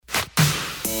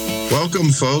Welcome,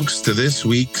 folks, to this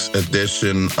week's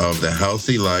edition of The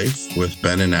Healthy Life with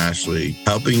Ben and Ashley,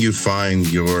 helping you find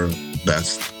your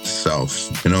best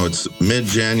self. You know, it's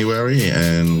mid-January,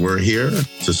 and we're here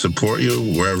to support you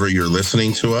wherever you're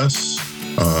listening to us,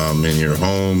 in your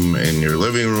home, in your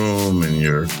living room, in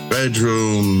your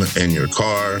bedroom, in your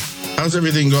car. How's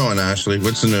everything going, Ashley?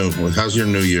 What's new? How's your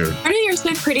new year? Our new year's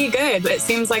been pretty good. It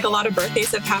seems like a lot of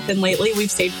birthdays have happened lately.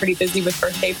 We've stayed pretty busy with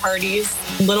birthday parties.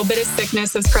 A little bit of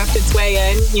sickness has crept its way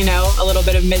in, a little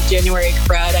bit of mid-January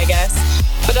crud, I guess.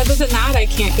 But other than that, I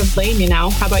can't complain, How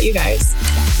about you guys?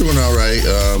 Doing all right.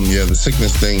 The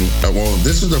sickness thing.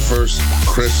 This is the first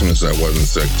Christmas I wasn't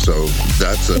sick, so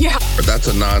that's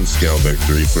a non-scale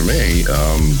victory for me.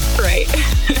 Right.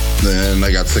 Then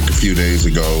I got sick a few days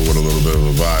ago with a little bit of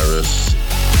a virus.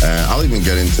 And I'll even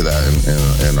get into that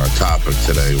in our topic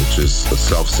today, which is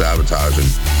self-sabotaging.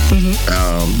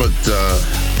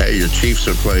 Mm-hmm. Hey, your Chiefs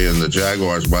are playing the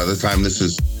Jaguars. By the time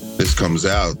this comes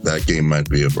out, that game might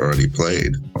be already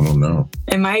played. I don't know.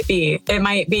 It might be.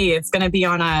 It's going to be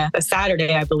on a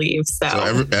Saturday, I believe. So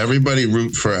everybody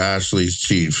root for Ashley's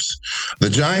Chiefs. The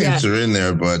Giants are in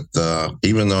there, but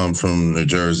even though I'm from New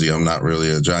Jersey, I'm not really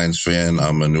a Giants fan.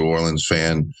 I'm a New Orleans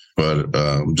fan, but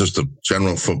just a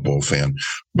general football fan.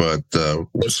 But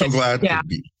we're so glad.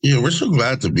 We're so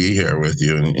glad to be here with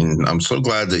you, and I'm so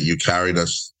glad that you carried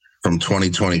us from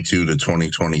 2022 to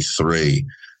 2023.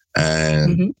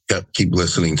 And keep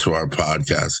listening to our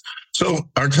podcast. So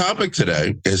our topic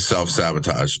today is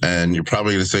self-sabotage. And you're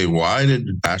probably going to say, why did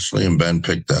Ashley and Ben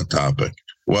pick that topic?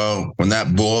 Well, when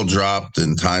that ball dropped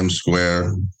in Times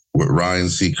Square with Ryan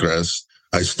Seacrest,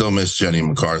 I still miss Jenny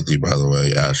McCarthy, by the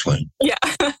way, Ashley. Yeah,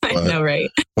 I know, right?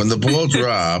 When the ball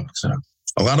dropped,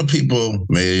 a lot of people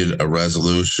made a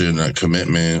resolution, a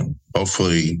commitment.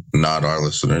 Hopefully not our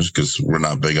listeners, because we're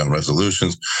not big on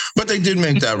resolutions, but they did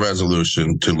make that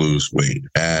resolution to lose weight.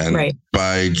 And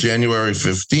by January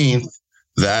 15th,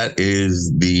 that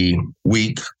is the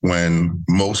week when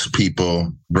most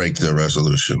people break their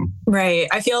resolution. Right.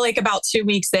 I feel like about 2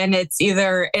 weeks in, it's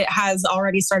either it has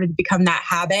already started to become that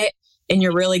habit and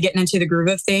you're really getting into the groove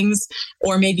of things,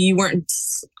 or maybe you weren't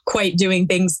quite doing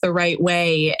things the right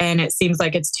way and it seems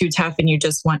like it's too tough and you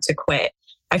just want to quit.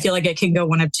 I feel like it can go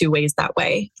one of two ways that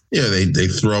way. Yeah, they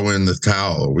throw in the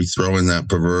towel. We throw in that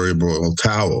proverbial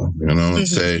towel, and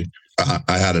say,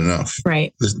 I had enough.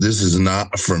 Right. This is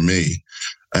not for me.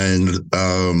 And,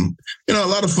 a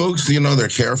lot of folks, they're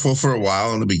careful for a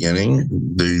while in the beginning.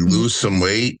 They lose some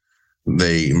weight.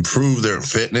 They improve their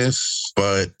fitness,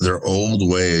 but their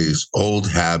old ways, old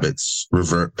habits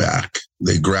revert back.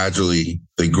 They gradually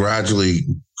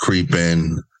creep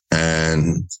in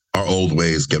and our old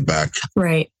ways get back.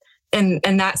 Right. And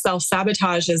that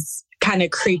self-sabotage is kind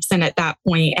of creeps in at that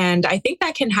point. And I think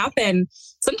that can happen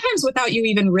sometimes without you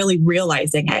even really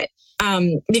realizing it.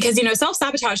 Because,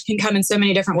 self-sabotage can come in so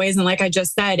many different ways. And like I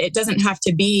just said, it doesn't have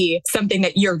to be something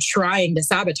that you're trying to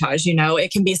sabotage,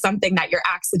 it can be something that you're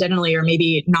accidentally or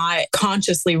maybe not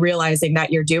consciously realizing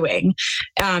that you're doing.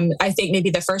 I think maybe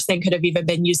the first thing could have even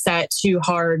been you set too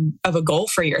hard of a goal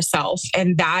for yourself.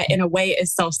 And that in a way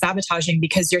is self-sabotaging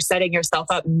because you're setting yourself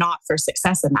up not for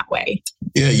success in that way.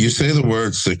 Yeah, you say the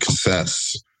word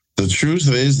success. The truth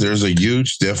is there's a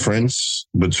huge difference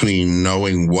between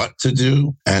knowing what to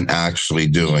do and actually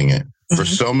doing it. Mm-hmm. For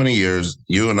so many years,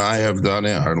 you and I have done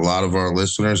it, or a lot of our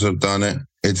listeners have done it.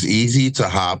 It's easy to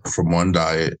hop from one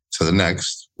diet to the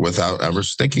next without ever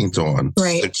sticking to one.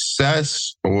 Right.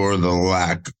 Success or the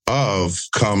lack of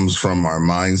comes from our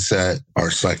mindset, our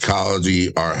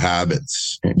psychology, our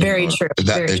habits. Very true.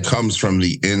 It comes from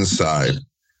the inside.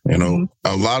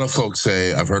 A lot of folks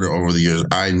say, I've heard it over the years,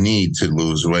 I need to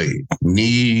lose weight.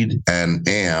 Need and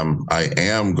I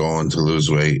am going to lose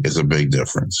weight is a big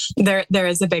difference. There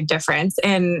is a big difference.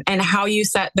 And how you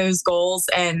set those goals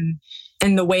and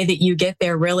the way that you get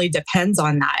there really depends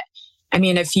on that. I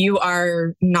mean, if you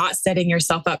are not setting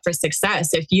yourself up for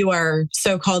success, if you are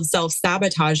so-called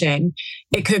self-sabotaging,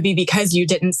 it could be because you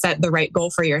didn't set the right goal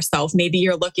for yourself. Maybe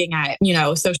you're looking at,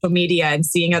 social media and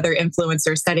seeing other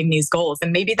influencers setting these goals,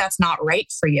 and maybe that's not right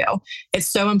for you. It's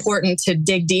so important to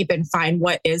dig deep and find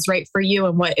what is right for you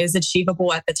and what is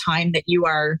achievable at the time that you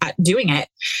are doing it.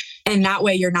 And that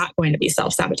way you're not going to be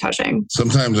self-sabotaging.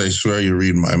 Sometimes I swear you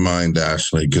read my mind,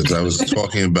 Ashley, because I was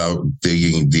talking about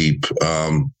digging deep.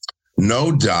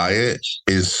 No diet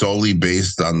is solely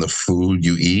based on the food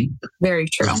you eat. Very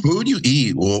true. The food you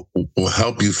eat will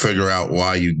help you figure out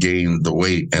why you gained the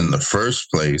weight in the first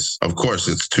place. Of course,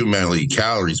 it's too many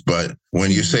calories, but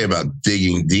when you say about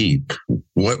digging deep,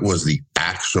 what was the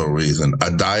actual reason?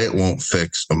 A diet won't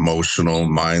fix emotional,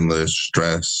 mindless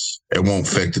stress, It won't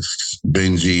fix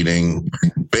binge eating.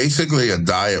 Basically, a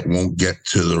diet won't get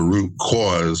to the root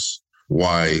cause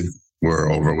why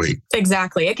we're overweight.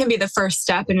 Exactly. It can be the first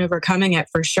step in overcoming it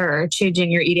for sure,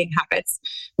 changing your eating habits.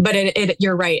 But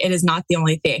you're right. It is not the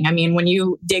only thing. I mean, when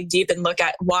you dig deep and look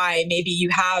at why, maybe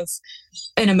you have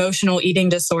an emotional eating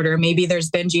disorder, maybe there's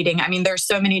binge eating. I mean, there's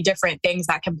so many different things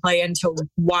that can play into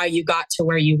why you got to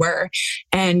where you were.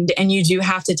 And you do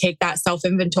have to take that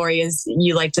self-inventory, as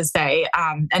you like to say.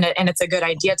 And it's a good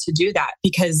idea to do that,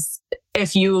 because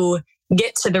if you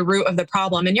get to the root of the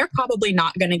problem, and you're probably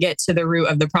not going to get to the root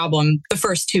of the problem the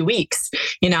first 2 weeks,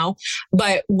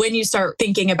 but when you start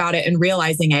thinking about it and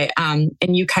realizing it, and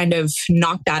you kind of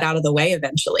knock that out of the way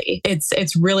eventually,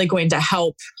 it's really going to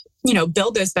help,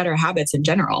 build those better habits in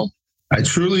general. I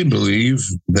truly believe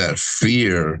that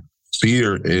fear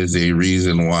is a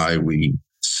reason why we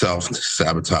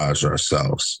self-sabotage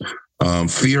ourselves.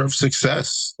 Fear of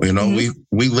success. We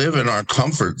live in our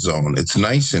comfort zone. It's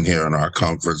nice in here in our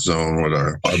comfort zone with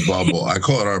our bubble. I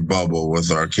call it our bubble,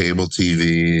 with our cable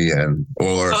TV and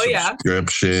all our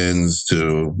subscriptions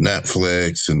to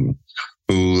Netflix and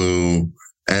Hulu.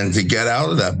 And to get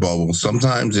out of that bubble,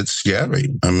 sometimes it's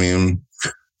scary. I mean,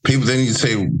 people, then you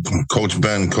say, Coach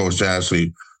Ben, Coach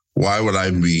Ashley, why would I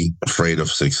be afraid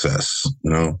of success?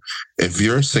 If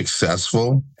you're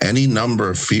successful, any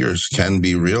number of fears can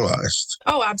be realized.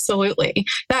 Oh, absolutely.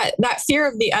 That fear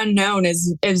of the unknown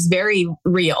is very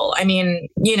real. I mean,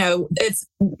 it's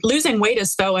losing weight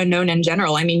is so unknown in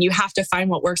general. I mean, you have to find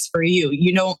what works for you.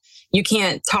 You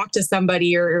can't talk to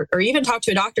somebody or even talk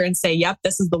to a doctor and say, yep,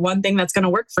 this is the one thing that's going to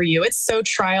work for you. It's so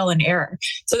trial and error.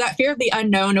 So that fear of the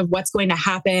unknown of what's going to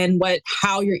happen,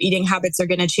 how your eating habits are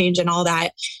going to change and all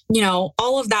that,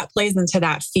 all of that plays into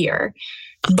that fear.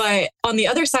 But on the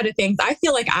other side of things, I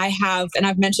feel like I have, and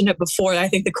I've mentioned it before, I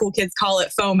think the cool kids call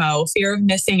it FOMO, fear of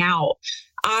missing out.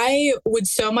 I would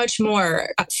so much more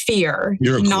fear.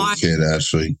 You're a cool kid,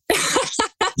 Ashley.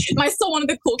 Am I still one of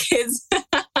the cool kids?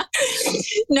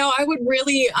 No, I would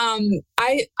really,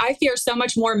 I fear so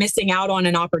much more missing out on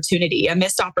an opportunity. A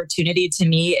missed opportunity to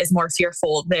me is more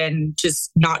fearful than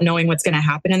just not knowing what's going to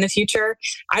happen in the future.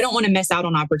 I don't want to miss out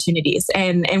on opportunities.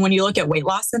 And when you look at weight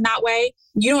loss in that way,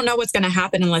 you don't know what's going to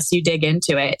happen unless you dig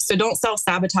into it. So don't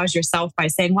self-sabotage yourself by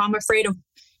saying, well, I'm afraid of,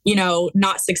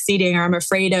 not succeeding, or I'm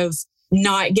afraid of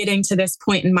not getting to this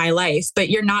point in my life. But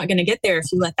you're not going to get there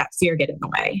if you let that fear get in the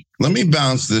way. Let me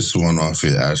bounce this one off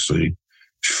you, Ashley.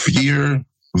 Fear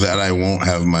that I won't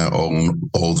have my own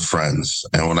old friends.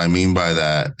 And what I mean by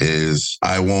that is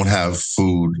I won't have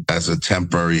food as a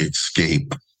temporary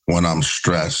escape when I'm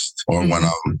stressed or when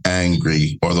I'm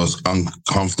angry or those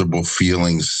uncomfortable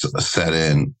feelings set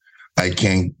in. I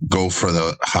can't go for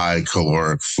the high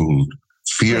caloric food.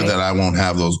 Fear that I won't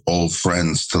have those old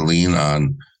friends to lean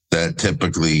on that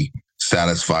typically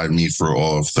satisfied me for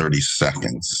all of 30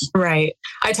 seconds. Right.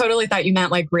 I totally thought you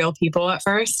meant like real people at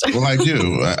first. Well, I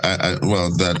do.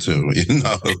 Well, that too,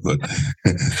 But,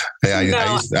 hey,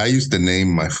 No. I used to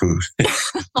name my food.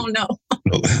 Oh, no.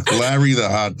 Larry the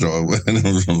hot dog.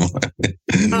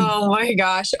 Oh, my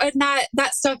gosh. And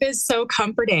that stuff is so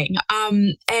comforting.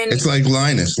 And it's like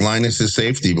Linus. Linus'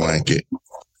 safety blanket.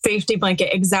 Safety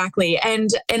blanket, exactly. And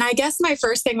I guess my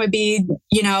first thing would be,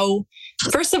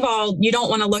 first of all, you don't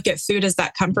want to look at food as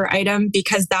that comfort item,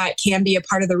 because that can be a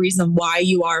part of the reason why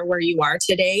you are where you are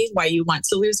today, why you want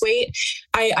to lose weight.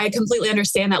 I completely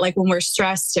understand that, like when we're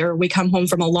stressed or we come home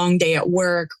from a long day at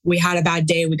work, we had a bad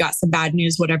day, we got some bad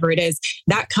news, whatever it is,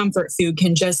 that comfort food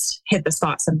can just hit the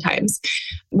spot sometimes.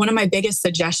 One of my biggest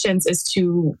suggestions is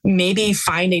to maybe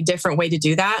find a different way to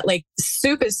do that. Like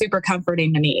soup is super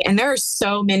comforting to me. And there are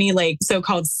so many like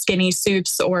so-called skinny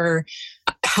soups or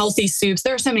healthy soups.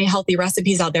 There are so many healthy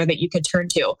recipes out there that you could turn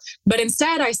to. But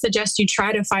instead, I suggest you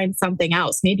try to find something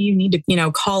else. Maybe you need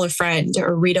to, call a friend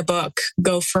or read a book,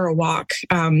 go for a walk.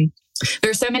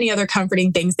 There's so many other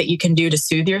comforting things that you can do to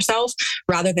soothe yourself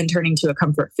rather than turning to a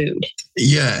comfort food.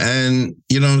 Yeah. And,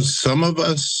 some of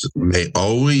us may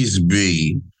always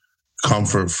be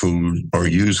comfort food or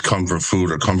use comfort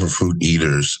food or comfort food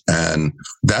eaters. And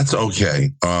that's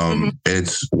okay.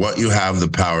 It's what you have the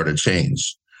power to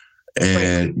change.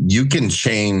 And you can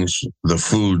change the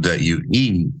food that you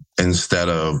eat instead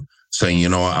of saying,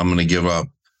 I'm going to give up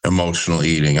emotional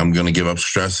eating. I'm going to give up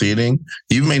stress eating.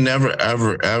 You may never,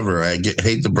 ever, ever,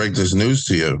 hate to break this news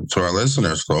to you, to our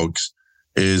listeners, folks,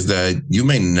 is that you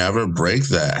may never break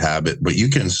that habit, but you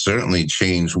can certainly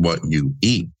change what you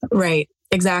eat. Right.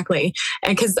 Exactly.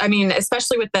 And because, I mean,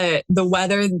 especially with the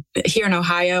weather here in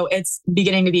Ohio, it's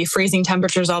beginning to be freezing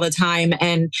temperatures all the time.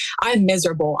 And I'm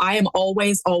miserable. I am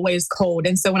always, always cold.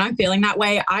 And so when I'm feeling that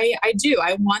way, I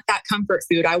want that comfort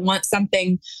food. I want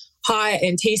something hot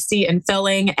and tasty and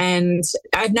filling. And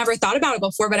I've never thought about it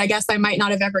before, but I guess I might not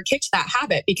have ever kicked that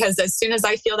habit, because as soon as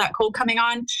I feel that cold coming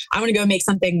on, I want to go make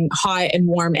something hot and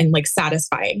warm and like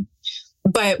satisfying.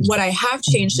 But what I have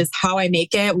changed is how I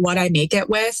make it, what I make it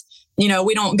with. You know,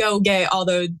 we don't go get all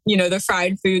the, the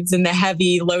fried foods and the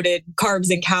heavy loaded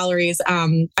carbs and calories.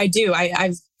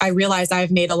 I realize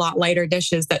I've made a lot lighter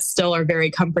dishes that still are very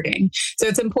comforting. So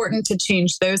it's important to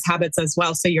change those habits as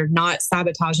well. So you're not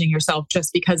sabotaging yourself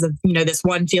just because of, this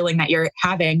one feeling that you're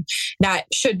having that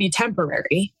should be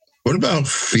temporary. What about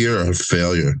fear of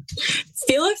failure?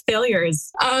 Fear of failure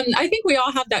is, I think we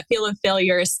all have that feel of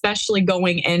failure, especially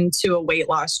going into a weight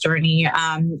loss journey.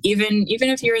 Even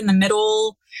if you're in the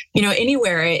middle,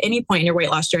 anywhere at any point in your weight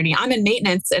loss journey. I'm in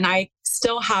maintenance and I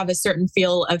still have a certain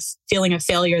feeling of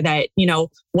failure that,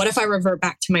 what if I revert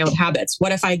back to my old habits?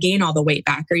 What if I gain all the weight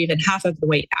back or even half of the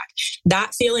weight back?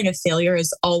 That feeling of failure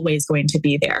is always going to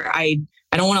be there. I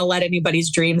don't want to let anybody's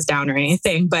dreams down or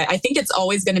anything, but I think it's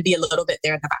always going to be a little bit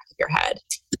there in the back of your head.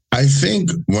 I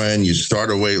think when you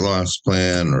start a weight loss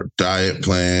plan or diet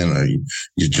plan, or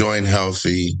you join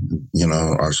Healthi,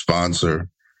 our sponsor,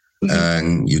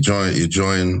 and you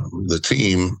join the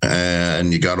team,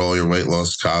 and you got all your weight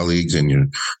loss colleagues, and you're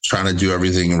trying to do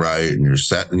everything right, and you're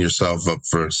setting yourself up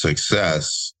for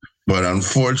success. But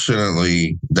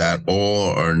unfortunately, that all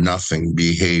or nothing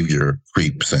behavior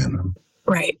creeps in.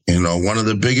 Right. One of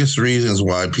the biggest reasons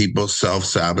why people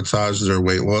self-sabotage their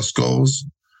weight loss goals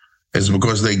is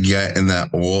because they get in that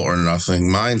all or nothing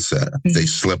mindset. Mm-hmm. They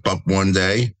slip up one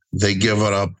day, they give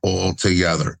it up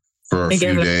altogether for a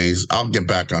few days. I'll get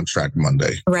back on track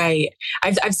Monday. Right.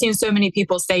 I've seen so many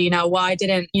people say, I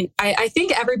didn't, I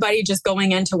think everybody just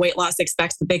going into weight loss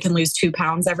expects that they can lose 2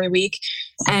 pounds every week.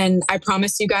 And I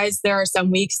promise you guys, there are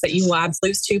some weeks that you will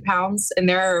absolutely lose 2 pounds. And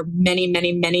there are many,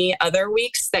 many, many other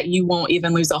weeks that you won't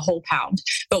even lose a whole pound.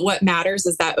 But what matters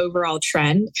is that overall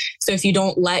trend. So if you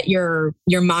don't let your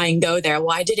mind go there,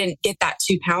 I didn't get that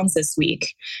 2 pounds this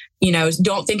week.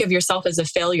 Don't think of yourself as a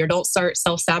failure. Don't start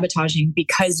self-sabotaging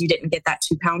because you didn't get that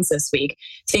 2 pounds this week.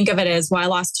 Think of it as, I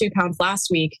lost 2 pounds last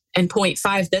week and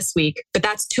 0.5 this week, but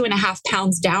that's 2.5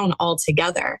 pounds down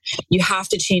altogether. You have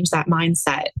to change that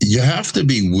mindset. You have to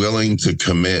be willing to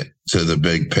commit to the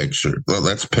big picture. Well,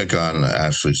 let's pick on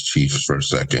Ashley's Chiefs for a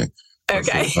second.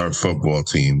 Okay. Our football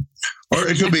team. Or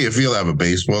it could be if you have a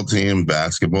baseball team,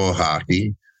 basketball,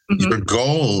 hockey. Mm-hmm. Your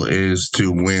goal is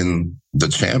to win the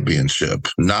championship,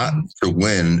 not to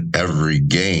win every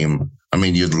game. I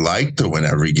mean, you'd like to win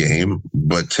every game,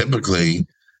 but typically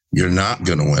you're not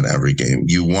going to win every game.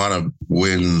 You want to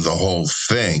win the whole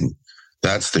thing.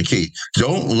 That's the key.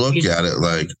 Don't look at it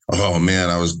like, oh man,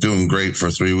 I was doing great for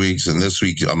 3 weeks and this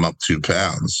week I'm up 2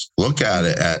 pounds. Look at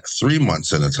it at 3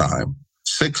 months at a time,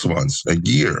 6 months, a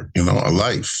year, a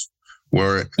life.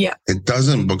 Where it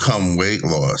doesn't become weight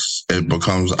loss. It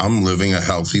becomes, I'm living a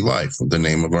healthy life. The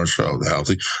name of our show, The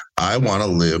Healthy. I want to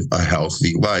live a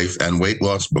healthy life, and weight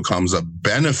loss becomes a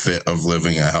benefit of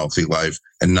living a healthy life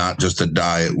and not just a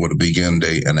diet with a begin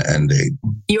date and an end date.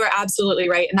 You are absolutely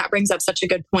right. And that brings up such a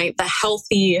good point. The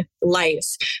healthy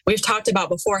life. We've talked about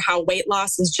before how weight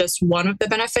loss is just one of the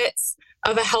benefits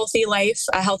of a healthy life,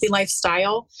 a healthy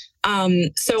lifestyle.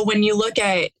 So when you look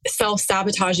at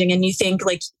self-sabotaging and you think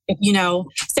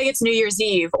say it's New Year's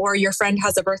Eve or your friend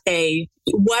has a birthday,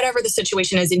 whatever the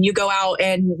situation is, and you go out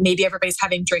and maybe everybody's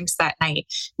having drinks that night.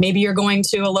 Maybe you're going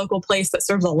to a local place that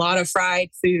serves a lot of fried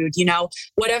food,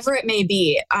 whatever it may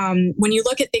be. When you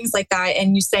look at things like that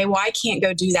and you say, I can't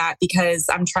go do that because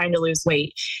I'm trying to lose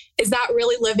weight. Is that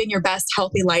really living your best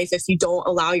healthy life if you don't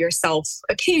allow yourself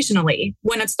occasionally,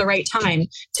 when it's the right time,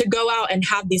 to go out and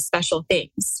have these special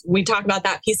things? We talk about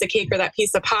that piece of cake or that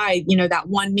piece of pie, that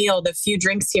one meal, the few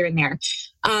drinks here and there.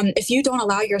 If you don't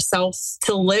allow yourself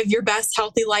to live your best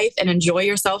healthy life and enjoy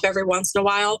yourself every once in a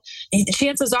while,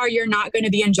 chances are you're not going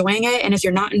to be enjoying it. And if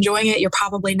you're not enjoying it, you're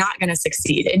probably not going to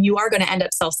succeed. And you are going to end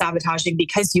up self-sabotaging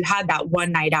because you had that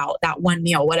one night out, that one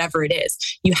meal, whatever it is.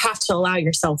 You have to allow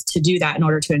yourself to do that in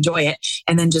order to enjoy it,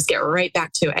 and then just get right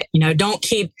back to it. Don't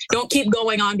keep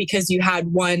going on because you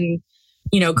had one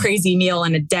crazy meal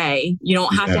in a day. You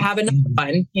don't have to have another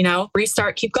one,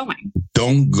 restart, keep going.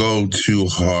 Don't go too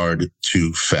hard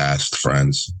too fast,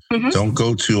 friends. Mm-hmm. Don't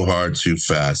go too hard too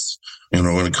fast.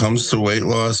 When it comes to weight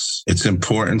loss, it's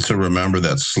important to remember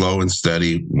that slow and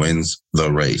steady wins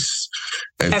the race.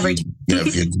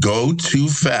 If you go too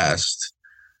fast,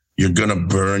 you're going to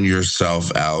burn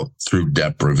yourself out through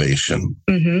deprivation.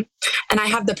 Mm-hmm. And I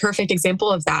have the perfect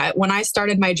example of that. When I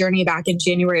started my journey back in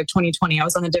January of 2020, I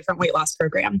was on a different weight loss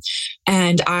program,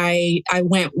 and I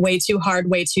went way too hard,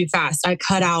 way too fast. I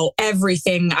cut out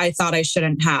everything I thought I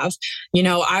shouldn't have.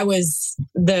 I was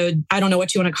I don't know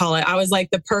what you want to call it. I was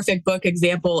like the perfect book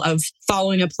example of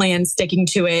following a plan, sticking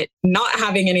to it, not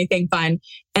having anything fun.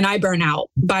 And I burn out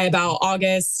by about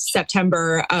August,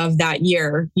 September of that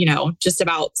year, just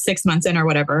about 6 months in or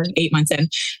whatever, 8 months in.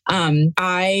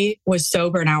 I was so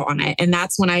burnt out on it. And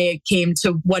that's when I came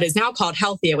to what is now called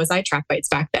Healthi. It was iTrack Bites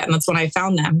back then. That's when I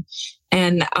found them.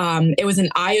 And it was an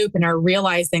eye-opener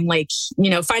realizing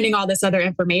finding all this other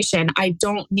information. I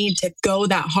don't need to go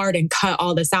that hard and cut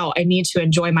all this out. I need to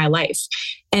enjoy my life.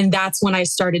 And that's when I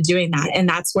started doing that. And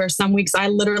that's where some weeks I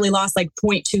literally lost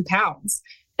 0.2 pounds.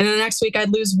 And then the next week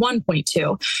I'd lose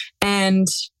 1.2. And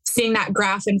seeing that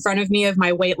graph in front of me of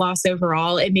my weight loss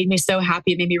overall, it made me so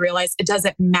happy. It made me realize it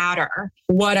doesn't matter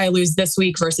what I lose this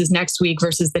week versus next week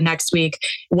versus the next week.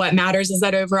 What matters is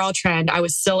that overall trend. I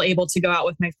was still able to go out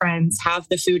with my friends, have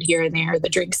the food here and there, the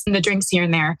drinks here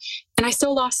and there, and I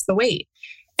still lost the weight.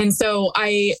 And so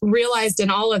I realized in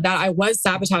all of that, I was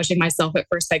sabotaging myself at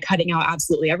first by cutting out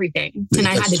absolutely everything. And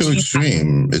I had to too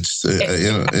extreme. That. It's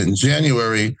in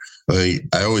January, I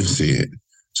always see it.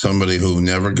 Somebody who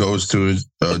never goes to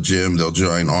a gym, they'll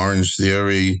join Orange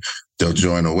Theory, they'll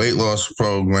join a weight loss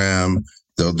program,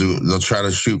 they'll try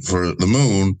to shoot for the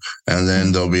moon, and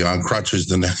then they'll be on crutches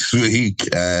the next week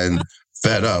and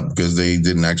fed up because they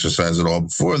didn't exercise at all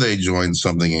before they joined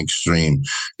something extreme.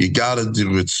 You got to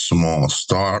do it small.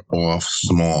 Start off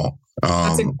small.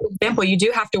 That's a good example. You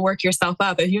do have to work yourself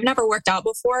up. If you've never worked out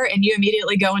before and you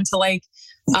immediately go into a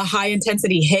high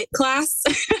intensity HIIT class,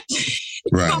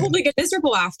 right, probably get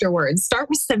miserable afterwards. Start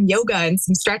with some yoga and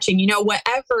some stretching,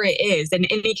 whatever it is in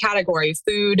any category,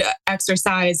 food,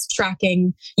 exercise,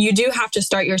 tracking. You do have to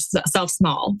start yourself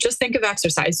small. Just think of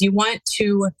exercise. You want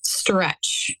to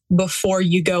stretch before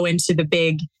you go into the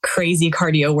big, crazy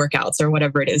cardio workouts or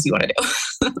whatever it is you want to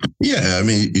do. Yeah. I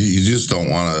mean, you just don't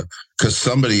want to, because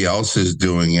somebody else is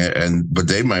doing it, but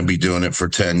they might be doing it for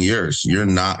 10 years. You're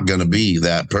not going to be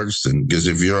that person, because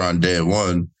if you're on day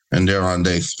 1 and they're on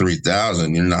day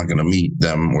 3,000, you're not going to meet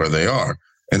them where they are.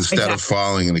 Instead of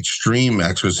following an extreme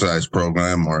exercise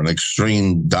program or an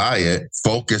extreme diet,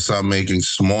 focus on making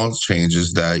small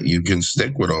changes that you can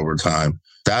stick with over time.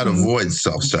 That avoids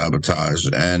self-sabotage,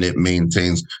 and it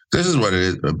maintains, this is what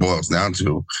it boils down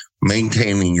to,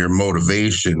 maintaining your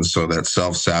motivation so that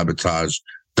self-sabotage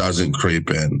doesn't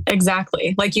creep in.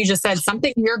 Exactly. Like you just said,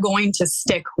 something you're going to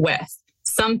stick with.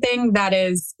 Something that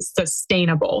is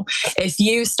sustainable. If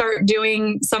you start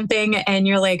doing something and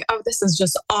you're like, oh, this is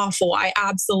just awful, I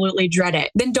absolutely dread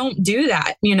it, then don't do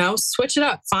that. Switch it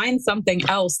up. Find something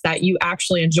else that you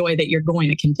actually enjoy that you're going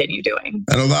to continue doing.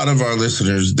 And a lot of our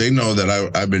listeners, they know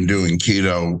that I've been doing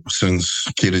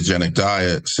ketogenic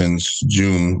diet since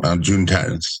June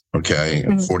 10th. Okay.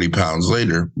 40 pounds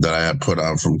later that I had put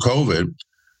on from COVID.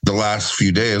 The last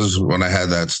few days when I had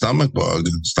that stomach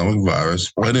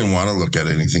virus, I didn't want to look at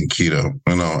anything keto.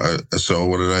 So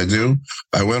what did I do?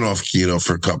 I went off keto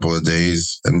for a couple of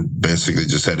days and basically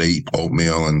just had to eat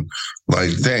oatmeal and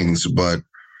things. But,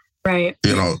 right,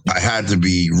 I had to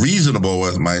be reasonable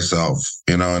with myself,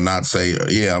 and not say,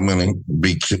 yeah, I'm going to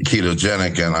be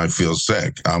ketogenic and I feel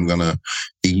sick. I'm going to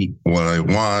eat what I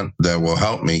want that will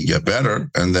help me get better.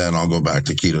 And then I'll go back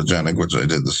to ketogenic, which I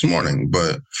did this morning.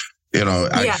 But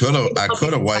I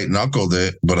could have white knuckled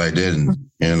it, but I didn't.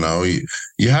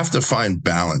 You have to find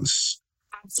balance.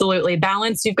 Absolutely.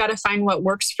 Balance. You've got to find what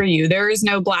works for you. There is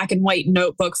no black and white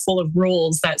notebook full of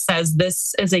rules that says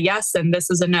this is a yes and this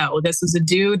is a no. This is a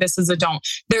do. This is a don't.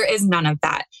 There is none of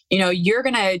that. You're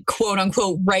going to quote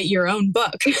unquote write your own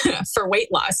book for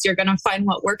weight loss. You're going to find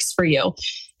what works for you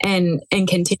and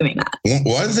continuing that.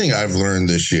 One thing I've learned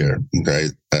this year, okay,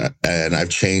 and I've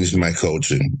changed my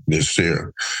coaching this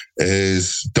year,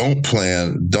 is don't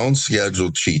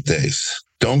schedule cheat days.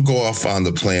 Don't go off on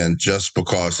the plan just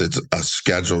because it's a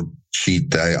scheduled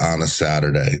cheat day on a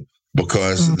Saturday,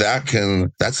 because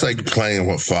that's like playing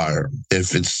with fire.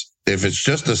 If it's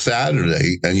just a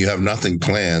Saturday and you have nothing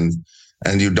planned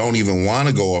and you don't even want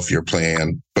to go off your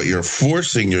plan, but you're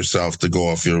forcing yourself to go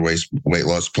off your weight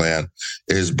loss plan,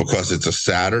 is because it's a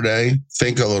Saturday.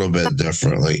 Think a little bit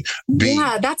differently.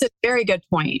 Yeah, that's a very good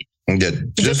point. Yeah,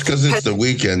 just because it's the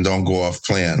weekend, don't go off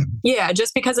plan. Yeah,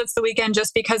 just because it's the weekend,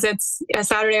 just because it's a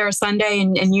Saturday or a Sunday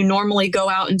and you normally go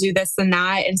out and do this and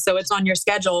that, and so it's on your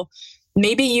schedule,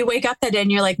 maybe you wake up that day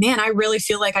and you're like, man, I really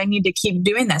feel like I need to keep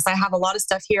doing this. I have a lot of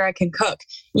stuff here I can cook.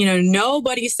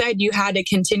 Nobody said you had to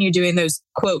continue doing those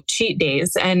quote cheat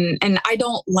days. And I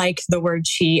don't like the word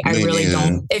cheat. I really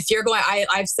don't. If you're going,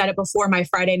 I've said it before, my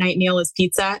Friday night meal is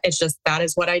pizza. It's just, that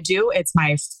is what I do. It's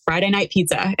my Friday night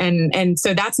pizza. And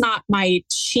so that's not my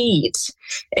cheat.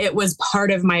 It was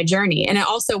part of my journey. And it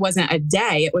also wasn't a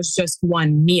day. It was just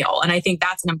one meal. And I think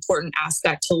that's an important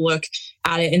aspect to look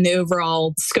at it in the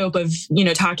overall scope of,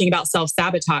 talking about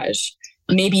self-sabotage.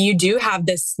 Maybe you do have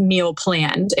this meal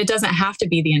planned. It doesn't have to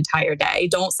be the entire day.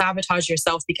 Don't sabotage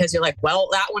yourself because you're like, well,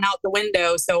 that went out the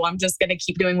window, so I'm just going to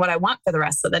keep doing what I want for the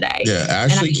rest of the day. Yeah,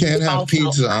 Ashley can't have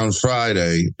pizza on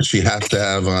Friday. She has to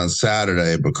have on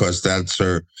Saturday because that's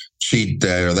her cheat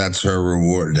day or that's her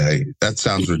reward day. That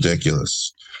sounds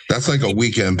ridiculous. That's like a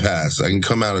weekend pass. I can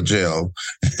come out of jail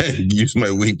and use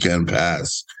my weekend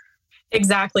pass.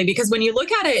 Exactly. Because when you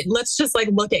look at it, let's just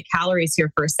look at calories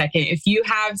here for a second. If you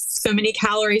have so many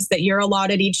calories that you're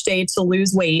allotted each day to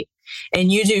lose weight and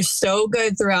you do so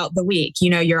good throughout the week,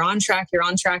 you're on track, you're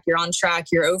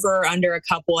over or under a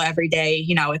couple every day,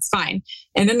 it's fine.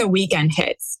 And then the weekend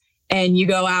hits and you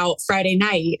go out Friday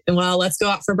night and let's go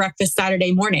out for breakfast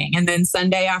Saturday morning. And then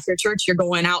Sunday after church, you're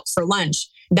going out for lunch.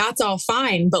 That's all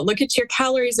fine. But look at your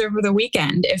calories over the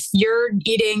weekend. If you're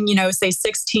eating, say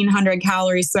 1,600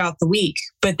 calories throughout the week,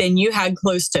 but then you had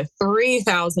close to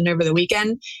 3,000 over the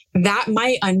weekend, that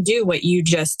might undo what you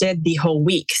just did the whole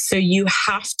week. So you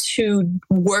have to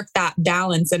work that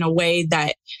balance in a way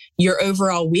that your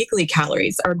overall weekly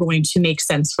calories are going to make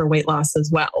sense for weight loss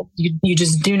as well. You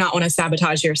just do not want to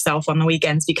sabotage yourself on the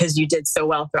weekends because you did so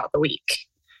well throughout the week.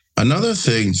 Another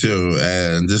thing too,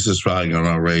 and this is probably going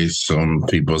to raise some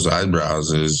people's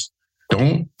eyebrows, is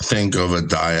don't think of a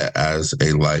diet as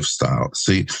a lifestyle.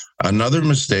 See, another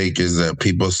mistake is that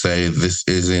people say this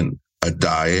isn't a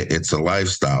diet, it's a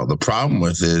lifestyle. The problem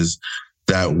with is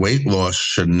that weight loss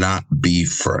should not be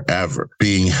forever.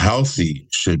 Being healthy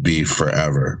should be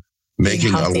forever.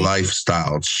 Making a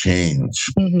lifestyle change.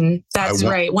 Mm-hmm. That's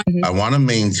right. I want to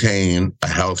maintain a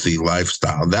healthy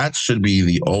lifestyle. That should be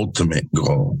the ultimate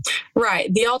goal.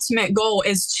 Right. The ultimate goal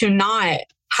is to not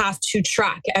have to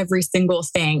track every single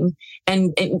thing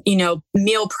and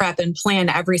meal prep and plan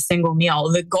every single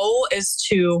meal. The goal is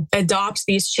to adopt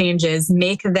these changes,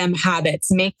 make them habits,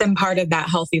 make them part of that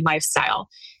healthy lifestyle.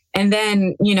 And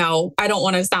then, I don't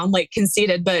want to sound like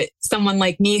conceited, but someone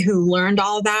like me who learned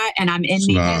all that and I'm in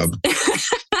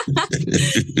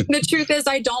the truth is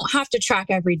I don't have to track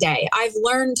every day. I've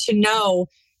learned to know,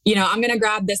 I'm going to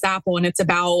grab this apple and it's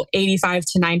about 85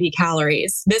 to 90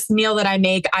 calories. This meal that I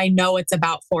make, I know it's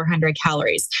about 400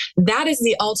 calories. That is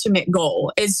the ultimate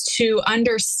goal, is to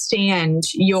understand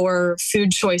your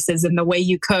food choices and the way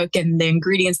you cook and the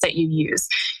ingredients that you use.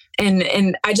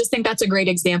 And I just think that's a great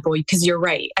example because you're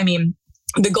right. I mean,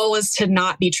 the goal is to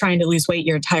not be trying to lose weight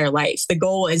your entire life. The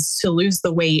goal is to lose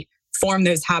the weight, form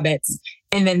those habits,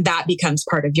 and then that becomes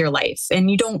part of your life.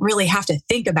 And you don't really have to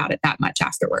think about it that much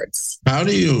afterwards. How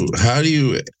do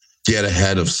you get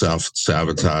ahead of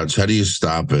self-sabotage? How do you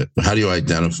stop it? How do you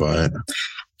identify it?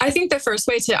 I think the first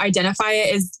way to identify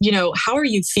it is, how are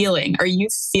you feeling? Are you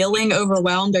feeling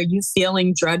overwhelmed? Are you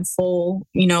feeling dreadful?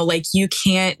 Like you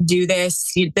can't do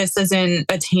this. This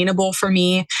isn't attainable for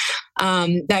me.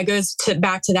 That goes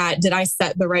back to that. Did I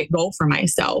set the right goal for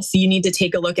myself? You need to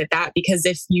take a look at that, because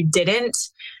if you didn't,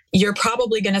 you're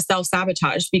probably going to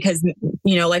self-sabotage because,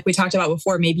 like we talked about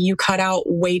before, maybe you cut out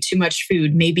way too much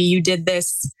food. Maybe you did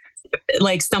this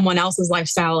like someone else's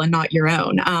lifestyle and not your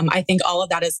own. I think all of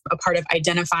that is a part of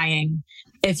identifying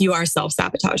if you are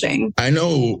self-sabotaging. I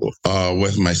know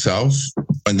with myself,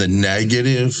 when the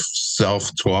negative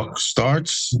self-talk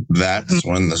starts, that's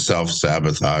when the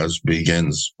self-sabotage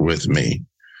begins with me,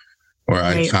 where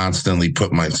I constantly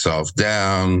put myself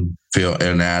down, feel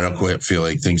inadequate, feel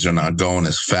like things are not going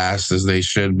as fast as they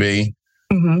should be.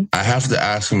 Mm-hmm. I have to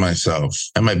ask myself,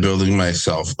 am I building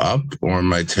myself up or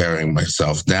am I tearing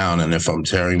myself down? And if I'm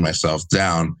tearing myself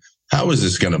down, how is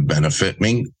this going to benefit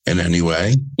me in any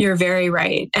way? You're very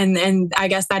right. And I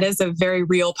guess that is a very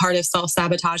real part of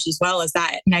self-sabotage as well, as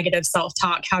that negative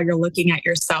self-talk, how you're looking at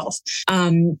yourself.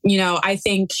 I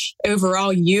think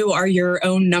overall, you are your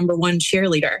own number one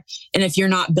cheerleader. And if you're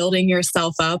not building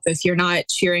yourself up, if you're not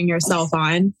cheering yourself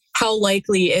on, how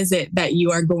likely is it that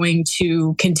you are going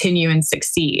to continue and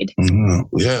succeed?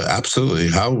 Mm-hmm. Yeah, absolutely.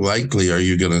 How likely are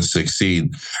you going to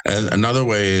succeed? And another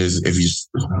way is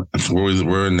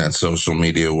we're in that social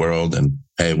media world, and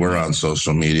hey, we're on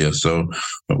social media, so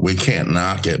we can't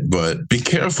knock it, but be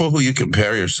careful who you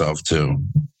compare yourself to.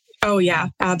 Oh, yeah,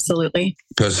 absolutely.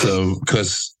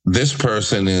 Because this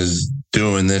person is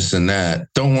doing this and that.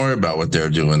 Don't worry about what they're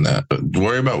doing that.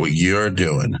 Worry about what you're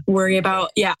doing. You worry about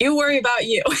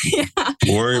you. Yeah.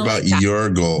 Worry about your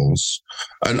goals.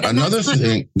 Another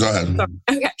thing, go ahead.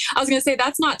 Okay. I was going to say,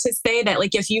 that's not to say that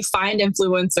like if you find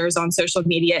influencers on social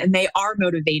media and they are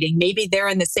motivating, maybe they're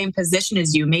in the same position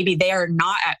as you, maybe they are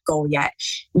not at goal yet.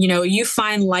 You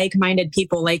find like-minded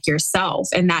people like yourself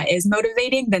and that is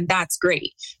motivating, then that's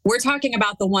great. We're talking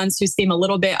about the ones who seem a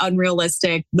little bit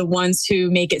unrealistic, the ones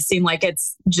who make it seem like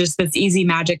it's just this easy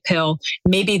magic pill.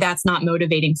 Maybe that's not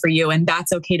motivating for you and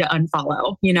that's okay to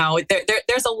unfollow.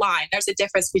 There's a line, there's a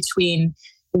difference between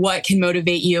what can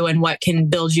motivate you and what can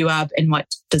build you up and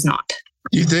what does not.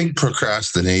 Do you think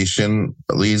procrastination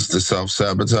leads to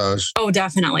self-sabotage? Oh,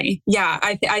 definitely. Yeah,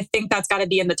 I think that's got to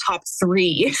be in the top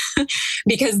 3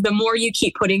 because the more you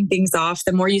keep putting things off,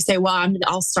 the more you say, well,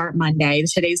 I'll start Monday.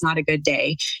 Today's not a good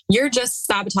day. You're just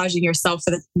sabotaging yourself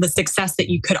for the success that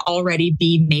you could already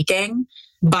be making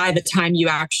by the time you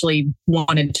actually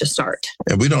wanted to start.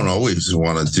 And we don't always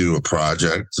want to do a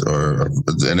project or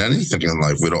in anything in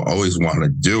life. We don't always want to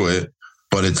do it.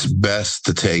 But it's best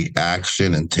to take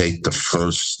action and take the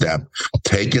first step.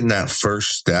 Taking that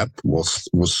first step will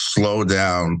slow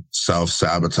down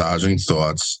self-sabotaging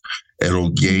thoughts. You'll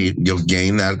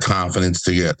gain that confidence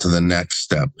to get to the next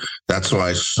step. That's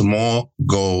why small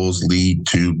goals lead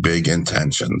to big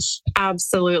intentions.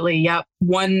 Absolutely. Yep.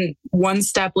 One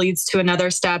step leads to another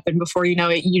step. And before you know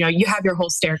it, you have your whole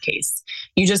staircase.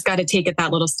 You just got to take it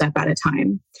that little step at a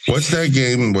time. What's that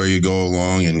game where you go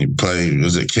along and you play?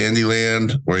 Is it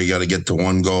Candyland where you got to get to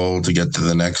one goal to get to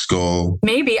the next goal?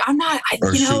 Maybe. I'm not.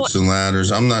 Or Chutes and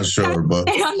Ladders. I'm not sure, but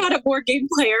I'm not a board game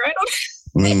player. I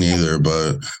don't. Me neither,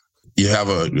 but you have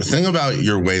a thing about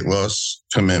your weight loss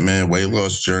commitment, weight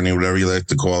loss journey, whatever you like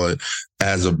to call it,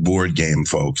 as a board game,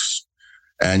 folks.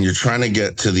 And you're trying to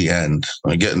get to the end,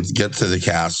 get to the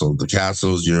castle. The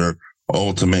castle is your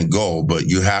ultimate goal, but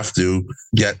you have to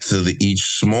get to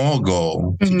each small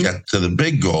goal to get to the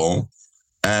big goal.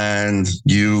 And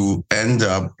you end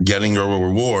up getting a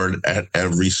reward at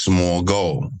every small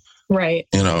goal. Right.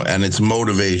 And it's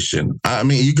motivation. I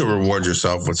mean, you can reward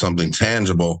yourself with something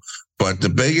tangible, but the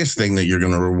biggest thing that you're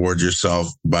going to reward yourself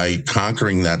by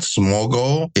conquering that small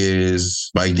goal is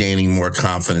by gaining more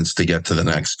confidence to get to the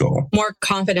next goal. More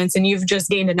confidence, and you've just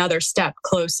gained another step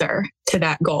closer to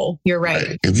that goal. You're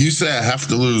right. If you say I have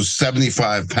to lose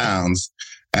 75 pounds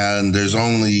and there's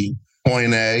only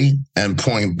point A and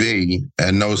point B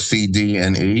and no C, D,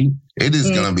 and E, it is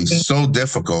going to be so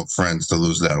difficult, friends, to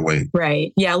lose that weight.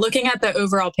 Right. Yeah. Looking at the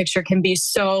overall picture can be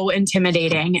so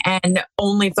intimidating, and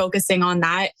only focusing on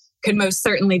that could most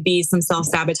certainly be some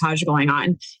self-sabotage going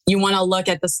on. You want to look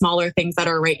at the smaller things that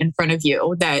are right in front of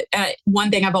you. That one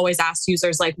thing I've always asked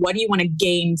users, like, what do you want to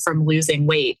gain from losing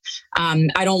weight?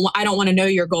 I don't want to know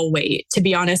your goal weight. To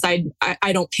be honest, I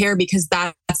don't care, because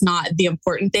that's not the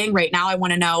important thing right now. I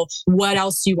want to know what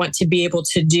else you want to be able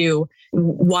to do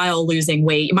while losing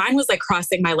weight. Mine was like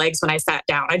crossing my legs when I sat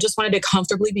down. I just wanted to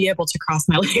comfortably be able to cross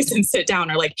my legs and sit down,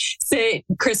 or like sit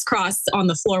crisscross on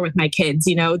the floor with my kids.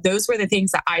 Those were the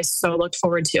things that I so looked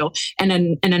forward to.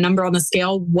 And a number on the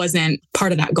scale wasn't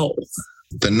part of that goal.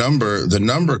 The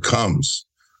number comes.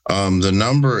 The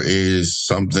number is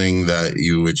something that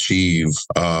you achieve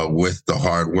with the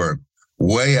hard work.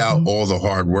 Weigh out all the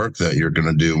hard work that you're going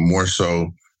to do, more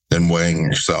so than weighing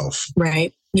yourself.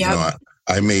 Right. Yeah.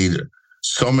 I made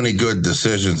so many good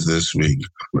decisions this week.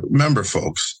 Remember,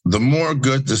 folks, the more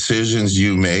good decisions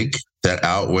you make that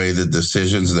outweigh the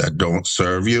decisions that don't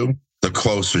serve you, the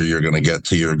closer you're going to get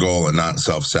to your goal and not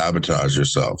self-sabotage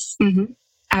yourself. Mm-hmm.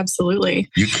 Absolutely.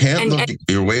 You can't look at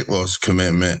your weight loss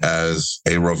commitment as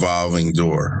a revolving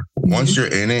door. Once you're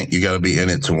in it, you got to be in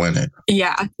it to win it.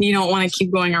 Yeah. You don't want to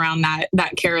keep going around that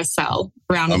carousel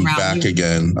round and round. I'm back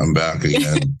again.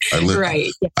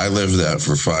 I lived that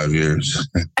for 5 years.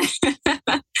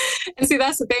 And see,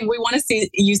 that's the thing. We want to see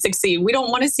you succeed. We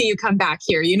don't want to see you come back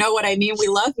here. You know what I mean? We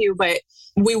love you, but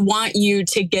we want you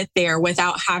to get there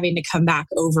without having to come back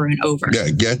over and over. Yeah,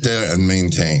 get there and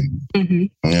maintain.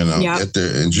 Get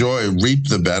there, enjoy, reap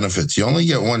the benefits. You only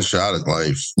get one shot at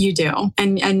life. You do.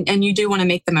 And you do want to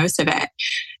make the most of it.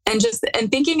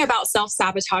 And thinking about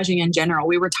self-sabotaging in general,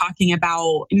 we were talking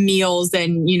about meals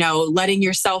and, letting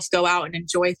yourself go out and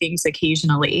enjoy things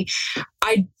occasionally.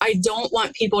 I don't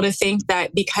want people to think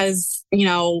that because,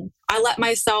 I let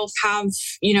myself have,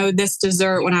 this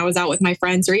dessert when I was out with my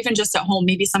friends, or even just at home,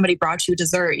 maybe somebody brought you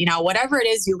dessert, whatever it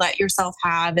is you let yourself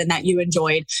have and that you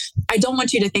enjoyed. I don't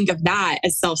want you to think of that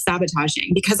as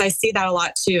self-sabotaging, because I see that a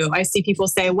lot too. I see people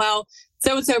say, well,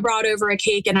 so-and-so brought over a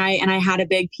cake and I had a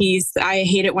big piece. I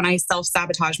hate it when I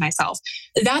self-sabotage myself.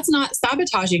 That's not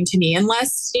sabotaging to me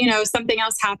unless, something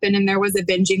else happened and there was a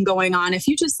binging going on. If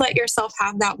you just let yourself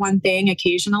have that one thing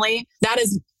occasionally, that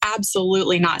is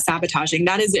absolutely not sabotaging.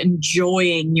 That is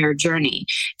enjoying your journey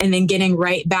and then getting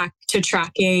right back to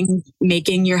tracking,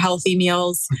 making your healthy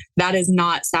meals. That is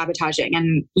not sabotaging.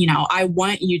 And, I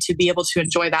want you to be able to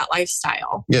enjoy that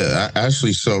lifestyle. Yeah,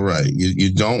 Ashley's so right.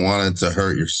 You don't want it to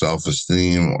hurt your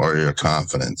self-esteem or your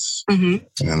confidence.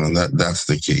 Mm-hmm. And that's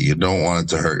the key. You don't want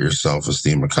it to hurt your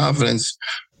self-esteem or confidence.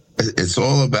 It's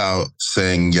all about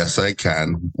saying, yes, I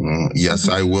can. Yes,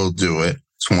 I will do it.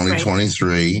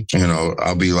 2023, right.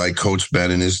 I'll be like Coach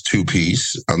Ben in his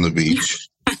 2-piece on the beach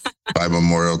by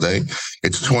Memorial Day.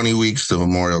 It's 20 weeks to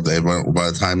Memorial Day. But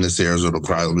by the time this airs, it'll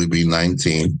probably be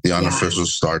 19. The unofficial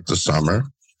start to summer.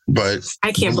 But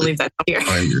I can't believe that's here.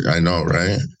 I know,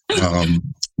 right?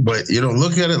 But,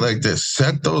 look at it like this.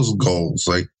 Set those goals.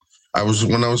 Like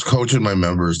when I was coaching my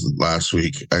members last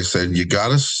week, I said, you got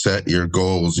to set your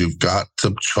goals. You've got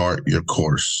to chart your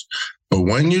course. But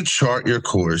when you chart your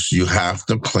course, you have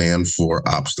to plan for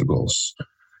obstacles.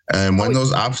 And when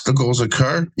those obstacles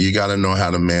occur, you got to know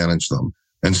how to manage them.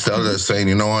 Instead of saying,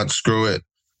 you know what, screw it,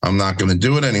 I'm not going to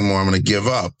do it anymore, I'm going to give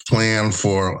up. Plan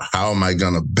for how am I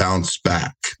going to bounce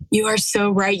back? You are so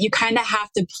right. You kind of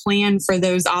have to plan for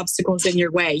those obstacles in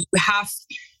your way. You have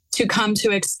to come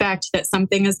to expect that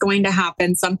something is going to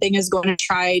happen. Something is going to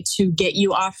try to get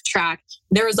you off track.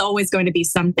 There is always going to be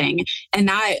something. And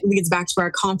that leads back to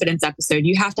our confidence episode.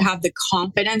 You have to have the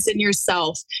confidence in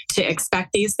yourself to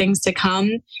expect these things to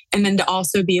come and then to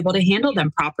also be able to handle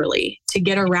them properly, to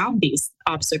get around these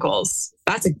obstacles.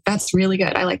 That's really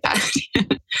good. I like that.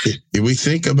 If we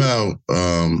think about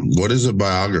what is a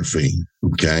biography,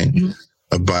 okay? Mm-hmm.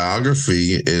 A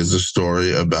biography is a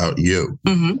story about you.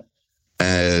 Mm-hmm.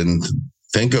 And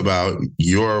think about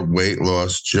your weight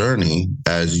loss journey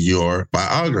as your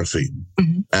biography.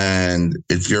 Mm-hmm. And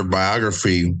if your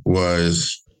biography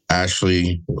was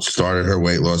Ashley started her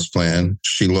weight loss plan,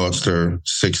 she lost her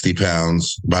 60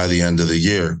 pounds by the end of the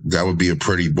year, that would be a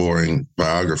pretty boring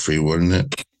biography, wouldn't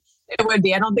it? It would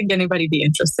be. I don't think anybody'd be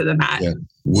interested in that. Yeah.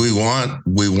 We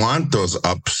want those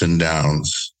ups and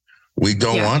downs. We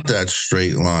don't want that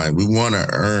straight line. We want to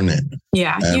earn it.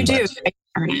 Yeah, you do.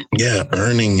 Earn it. Yeah,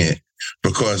 earning it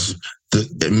because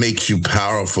it makes you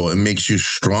powerful. It makes you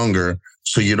stronger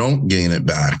so you don't gain it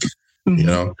back.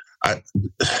 Mm-hmm.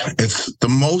 It's the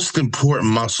most important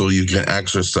muscle you can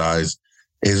exercise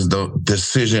is the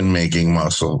decision-making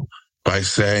muscle by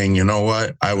saying, you know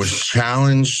what, I was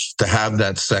challenged to have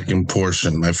that second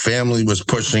portion. My family was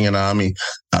pushing it on me.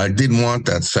 I didn't want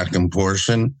that second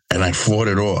portion and I fought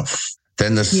it off.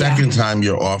 Then the second time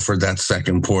you're offered that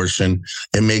second portion,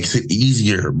 it makes it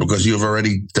easier because you've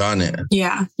already done it.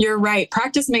 Yeah, you're right.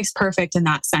 Practice makes perfect in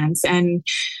that sense. And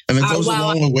it goes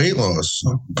along with weight loss.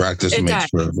 Practice makes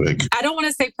perfect. I don't want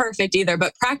to say perfect either,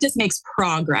 but practice makes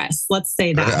progress. Let's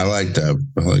say that. I like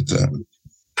that.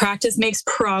 Practice makes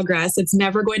progress. It's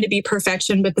never going to be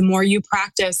perfection, but the more you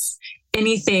practice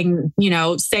anything,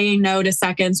 saying no to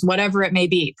seconds, whatever it may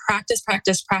be, practice.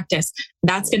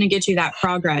 That's going to get you that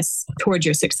progress towards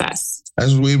your success.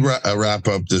 As we wrap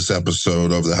up this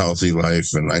episode of The Healthy Life,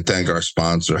 and I thank our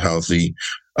sponsor, Healthi.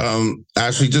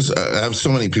 Ashley, I have so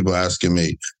many people asking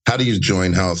me, how do you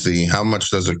join Healthi? How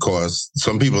much does it cost?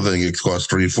 Some people think it costs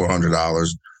 $300-$400.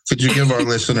 Could you give our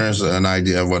listeners an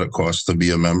idea of what it costs to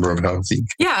be a member of Healthi?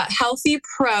 Yeah, Healthi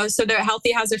Pro. So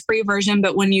Healthi has a free version,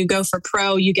 but when you go for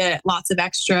Pro, you get lots of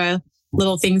extra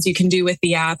little things you can do with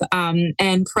the app.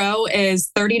 And Pro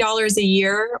is $30 a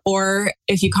year, or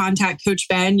if you contact Coach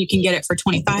Ben, you can get it for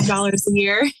 $25 a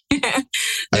year.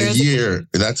 A year.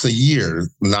 That's a year,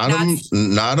 not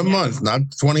a month, not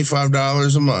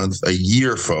 $25 a month, a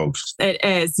year, folks. It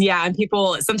is. Yeah. And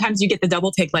people, sometimes you get the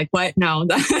double take, like, what? No,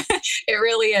 it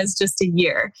really is just a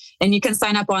year. And you can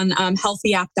sign up on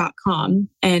healthyapp.com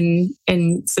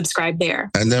and subscribe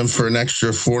there. And then for an extra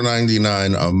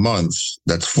 $4.99 a month,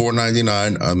 that's $4.99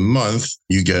 a month,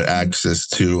 you get access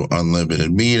to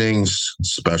unlimited meetings,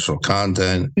 special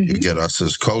content. Mm-hmm. You get us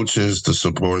as coaches to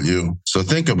support you. So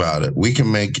think about it. We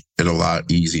can make it a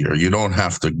lot easier. You don't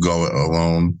have to go it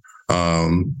alone.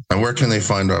 And where can they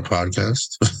find our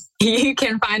podcast? You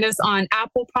can find us on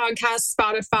Apple Podcasts,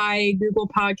 Spotify, Google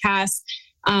Podcasts,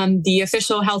 the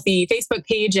official Healthi Facebook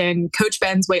page, and Coach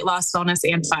Ben's Weight Loss, Wellness,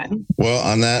 and Fun. Well,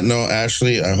 on that note,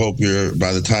 Ashley, I hope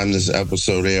by the time this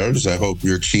episode airs, I hope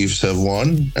your Chiefs have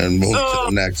won and moved to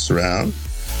the next round.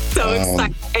 So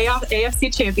excited.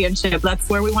 AFC Championship. That's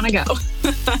where we want to go.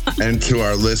 And to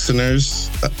our listeners,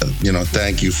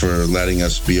 thank you for letting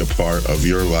us be a part of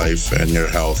your life and your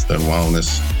health and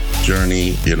wellness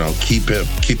journey. Keep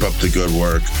up the good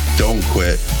work. Don't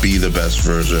quit. Be the best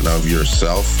version of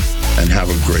yourself, and have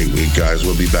a great week, guys.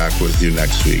 We'll be back with you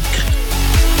next week.